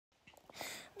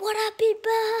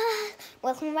people!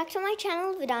 Welcome back to my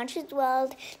channel, Vedansha's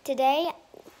World. Today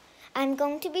I'm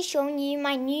going to be showing you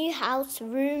my new house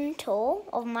room tour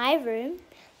of my room.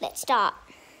 Let's start.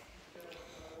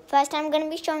 First I'm going to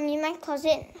be showing you my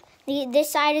closet.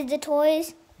 This side is the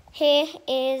toys. Here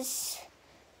is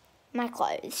my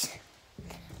clothes.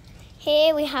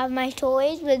 Here we have my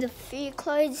toys with a few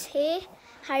clothes here.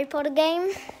 Harry Potter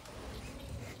game.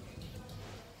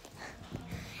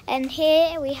 And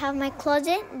here we have my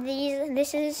closet.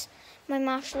 This is my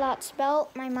martial arts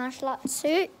belt, my martial arts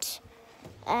suit.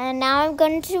 And now I'm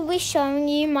going to be showing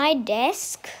you my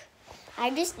desk.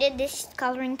 I just did this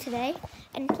coloring today.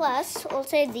 And plus,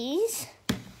 also these.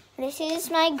 This is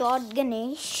my god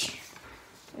Ganesh.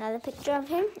 Another picture of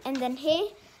him. And then here,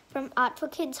 from Art for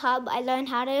Kids Hub, I learned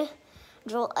how to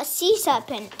draw a sea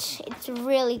serpent. It's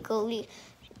really cool.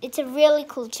 It's a really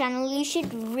cool channel. You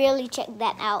should really check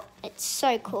that out. It's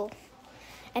so cool.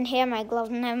 And here are my gloves.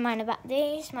 Never mind about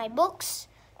these. My books,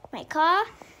 my car,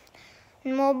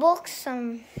 more books,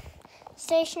 some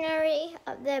stationery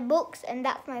up there, books, and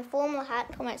that's my formal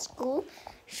hat for my school.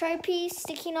 Showpiece,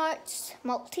 sticky notes,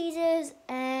 Maltesers,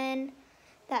 and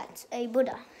that's a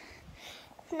Buddha.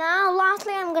 Now,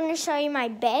 lastly, I'm going to show you my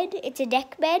bed. It's a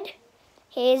deck bed.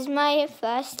 Here's my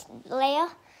first layer.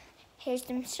 Here's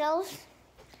themselves.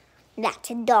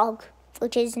 That's a dog,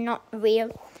 which is not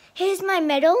real. Here's my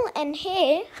middle, and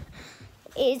here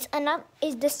is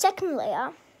the second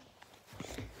layer.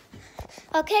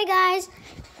 Okay, guys,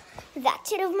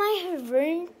 that's it of my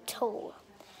room tour.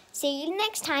 See you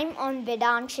next time on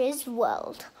Vedansha's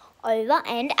World. Over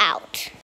and out.